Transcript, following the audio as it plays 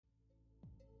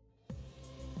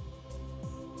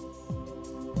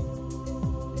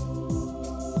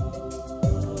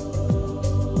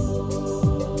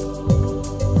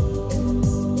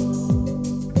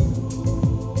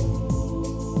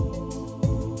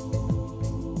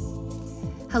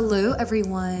Hello,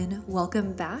 everyone.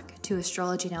 Welcome back to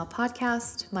Astrology Now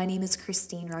podcast. My name is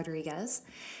Christine Rodriguez,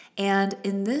 and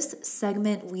in this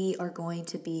segment, we are going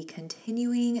to be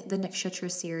continuing the Nakshatra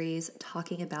series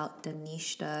talking about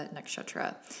Dhanishta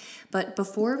Nakshatra. But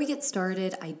before we get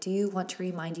started, I do want to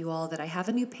remind you all that I have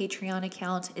a new Patreon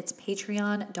account. It's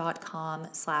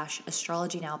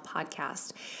patreon.com/Astrology Now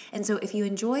podcast. And so if you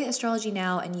enjoy Astrology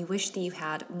Now and you wish that you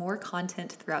had more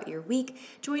content throughout your week,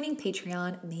 joining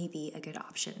Patreon may be a good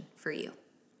option for you.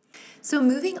 So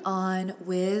moving on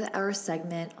with our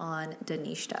segment on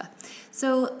Dhanishta.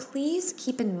 So please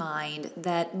keep in mind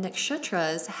that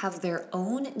nakshatras have their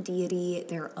own deity,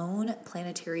 their own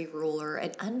planetary ruler,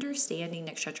 and understanding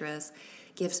nakshatras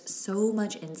gives so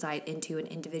much insight into an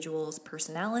individual's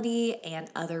personality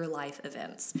and other life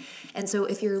events. And so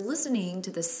if you're listening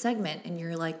to this segment and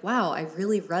you're like, wow, I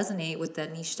really resonate with the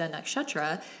Dhanishta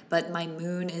Nakshatra, but my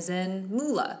moon is in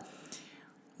Mula,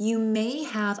 you may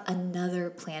have another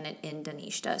planet in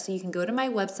Dhanishta. So you can go to my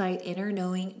website,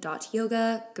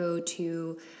 innerknowing.yoga, go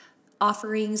to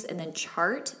offerings, and then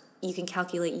chart. You can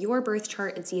calculate your birth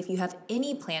chart and see if you have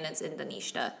any planets in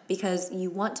Dhanishta, because you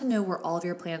want to know where all of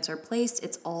your planets are placed.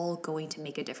 It's all going to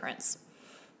make a difference.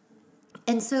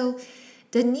 And so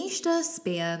Dhanishta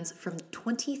spans from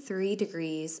 23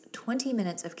 degrees, 20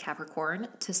 minutes of Capricorn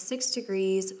to 6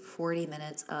 degrees, 40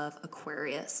 minutes of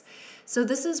Aquarius. So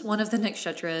this is one of the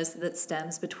nakshatras that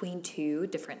stems between two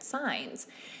different signs.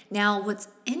 Now, what's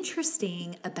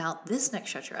interesting about this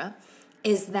nakshatra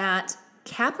is that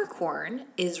Capricorn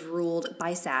is ruled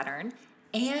by Saturn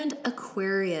and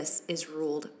Aquarius is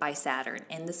ruled by Saturn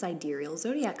in the sidereal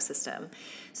zodiac system.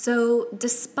 So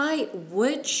despite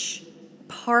which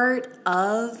part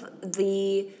of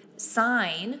the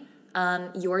sign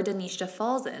your Dhanishta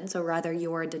falls in, so rather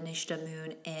your Dhanishta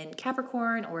moon in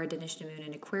Capricorn or a Dhanishta moon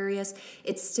in Aquarius,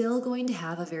 it's still going to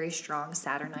have a very strong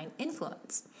Saturnine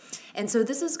influence. And so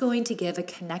this is going to give a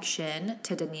connection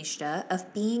to Dhanishta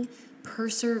of being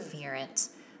perseverant,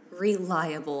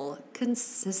 reliable,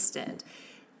 consistent.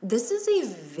 This is a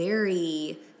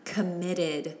very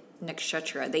committed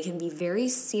nakshatra. They can be very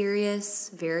serious,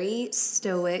 very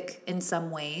stoic in some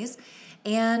ways,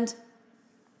 and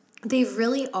they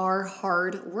really are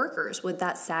hard workers with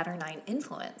that Saturnine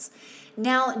influence.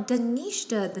 Now,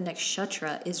 Dhanishta, the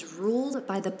nakshatra, is ruled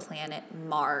by the planet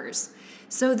Mars.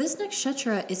 So this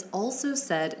nakshatra is also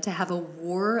said to have a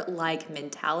warlike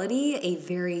mentality, a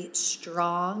very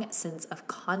strong sense of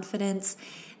confidence.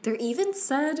 They're even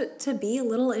said to be a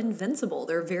little invincible.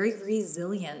 They're very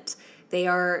resilient. They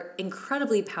are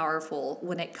incredibly powerful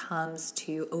when it comes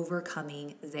to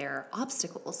overcoming their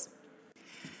obstacles.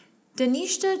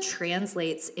 Dhanishta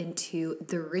translates into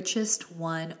the richest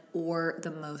one or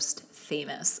the most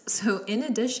famous. So in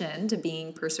addition to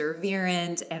being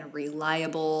perseverant and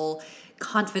reliable,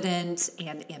 confident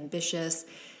and ambitious,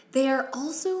 they are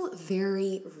also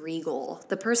very regal.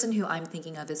 The person who I'm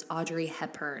thinking of is Audrey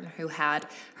Hepburn, who had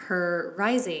her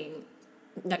rising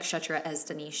nakshatra as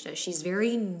Dhanishta. She's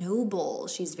very noble,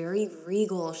 she's very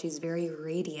regal, she's very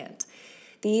radiant.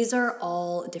 These are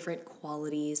all different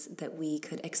qualities that we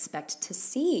could expect to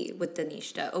see with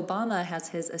Dhanishta. Obama has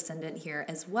his ascendant here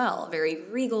as well. Very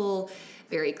regal,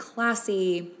 very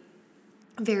classy,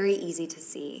 very easy to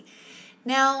see.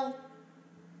 Now,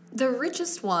 the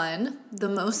richest one, the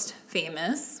most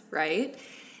famous, right?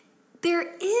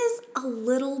 There is a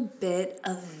little bit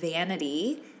of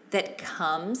vanity that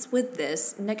comes with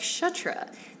this nakshatra.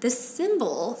 The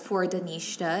symbol for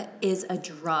Dhanishta is a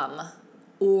drum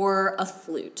or a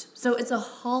flute. So it's a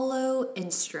hollow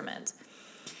instrument.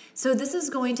 So this is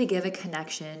going to give a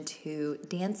connection to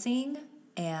dancing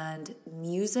and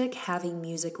music, having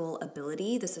musical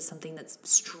ability. This is something that's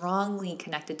strongly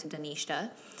connected to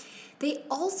Dhanishta. They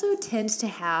also tend to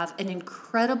have an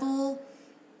incredible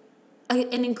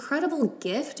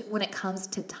gift when it comes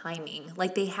to timing.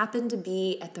 Like they happen to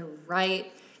be in the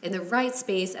right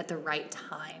space at the right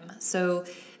time. So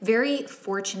very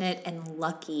fortunate and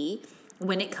lucky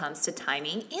when it comes to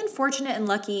timing, and fortunate and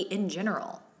lucky in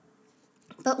general.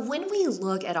 But when we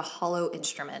look at a hollow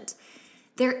instrument,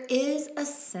 there is a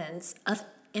sense of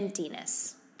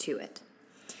emptiness to it.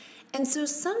 And so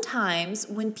sometimes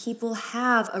when people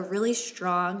have a really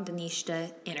strong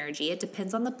Dhanishta energy, it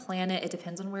depends on the planet, it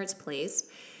depends on where it's placed,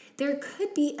 there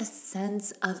could be a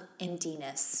sense of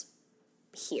emptiness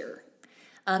here.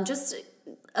 Just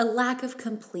a lack of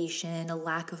completion, a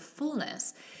lack of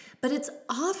fullness. But it's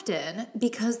often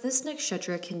because this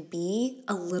nakshatra can be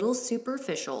a little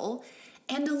superficial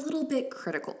and a little bit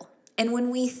critical. And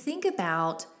when we think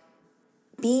about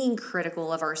being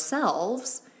critical of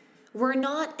ourselves, we're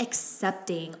not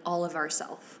accepting all of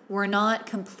ourselves. We're not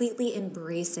completely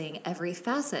embracing every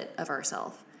facet of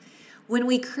ourselves. When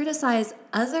we criticize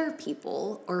other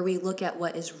people or we look at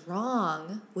what is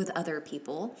wrong with other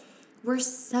people, we're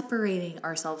separating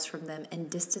ourselves from them and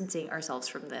distancing ourselves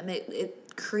from them.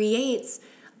 It creates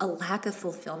a lack of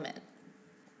fulfillment.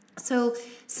 So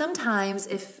sometimes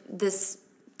if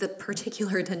the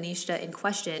particular Danishta in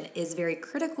question is very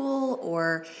critical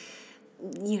or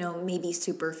maybe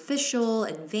superficial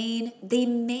and vain, they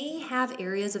may have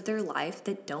areas of their life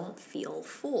that don't feel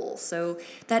full. So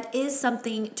that is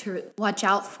something to watch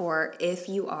out for if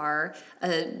you are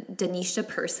a Danishta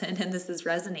person and this is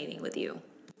resonating with you.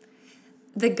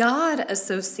 The god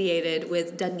associated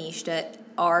with Danishta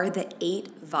are the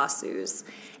 8 Vasus.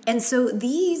 And so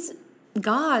these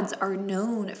gods are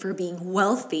known for being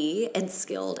wealthy and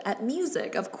skilled at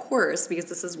music, of course, because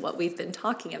this is what we've been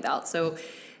talking about. So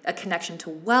a connection to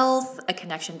wealth, a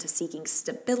connection to seeking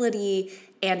stability,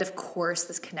 and of course,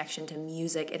 this connection to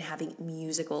music and having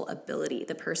musical ability.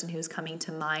 The person who's coming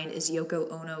to mind is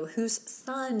Yoko Ono, whose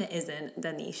son is in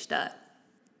Danishta.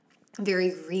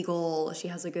 Very regal. She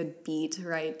has a good beat,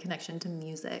 right? Connection to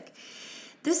music.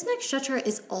 This nakshatra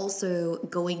is also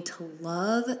going to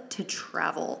love to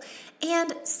travel.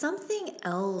 And something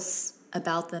else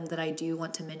about them that I do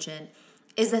want to mention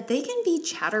is that they can be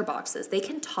chatterboxes. They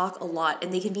can talk a lot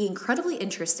and they can be incredibly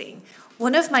interesting.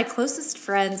 One of my closest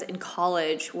friends in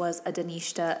college was a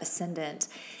Danishta ascendant,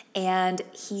 and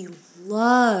he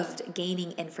loved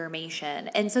gaining information.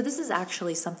 And so this is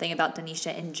actually something about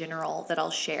Danishta in general that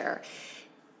I'll share.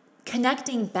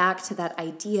 Connecting back to that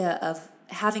idea of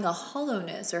having a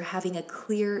hollowness or having a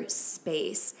clear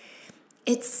space.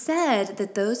 It's said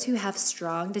that those who have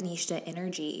strong Danishta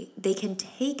energy, they can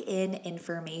take in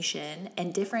information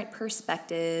and different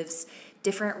perspectives,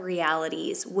 different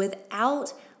realities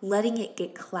without letting it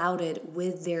get clouded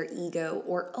with their ego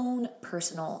or own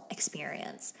personal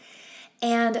experience.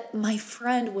 And my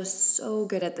friend was so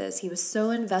good at this. He was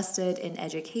so invested in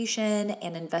education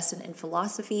and invested in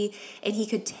philosophy, and he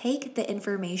could take the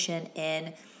information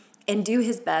in and do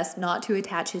his best not to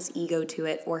attach his ego to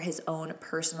it or his own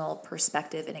personal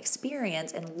perspective and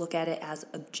experience and look at it as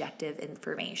objective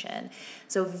information.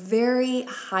 So very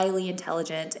highly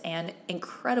intelligent and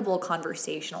incredible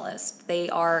conversationalists. They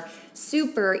are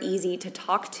super easy to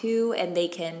talk to, and they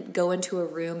can go into a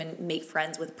room and make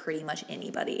friends with pretty much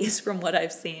anybody is from what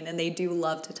I've seen, and they do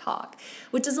love to talk,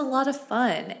 which is a lot of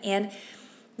fun. And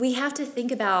we have to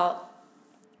think about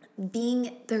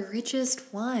being the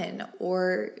richest one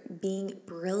or being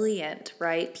brilliant,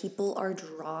 right? People are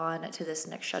drawn to this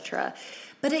nakshatra.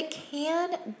 But it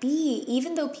can be,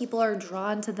 even though people are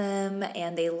drawn to them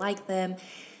and they like them,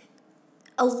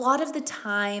 a lot of the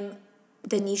time,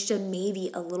 Danishta may be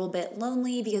a little bit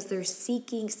lonely because they're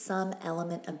seeking some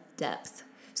element of depth.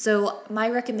 So my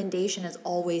recommendation is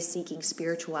always seeking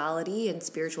spirituality and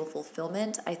spiritual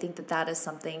fulfillment. I think that that is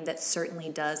something that certainly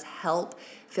does help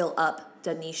fill up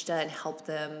Danishta and help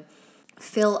them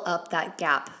fill up that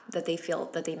gap that they feel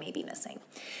that they may be missing.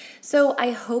 So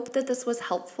I hope that this was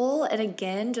helpful. And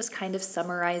again, just kind of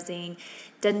summarizing,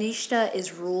 Danishta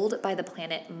is ruled by the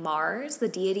planet Mars. The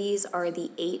deities are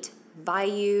the 8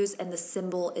 Vayus, and the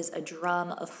symbol is a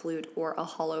drum, a flute, or a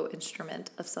hollow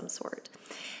instrument of some sort.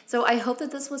 So I hope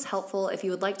that this was helpful. If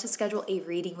you would like to schedule a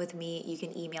reading with me, you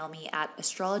can email me at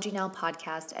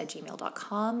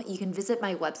astrologynowpodcast@gmail.com. You can visit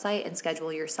my website and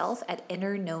schedule yourself at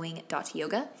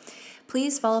innerknowing.yoga.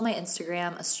 Please follow my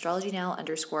Instagram,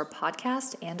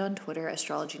 astrologynow_podcast, and on Twitter,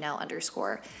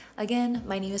 astrologynow_. Again,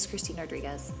 my name is Christine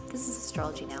Rodriguez. This is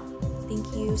Astrology Now.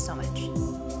 Thank you so much.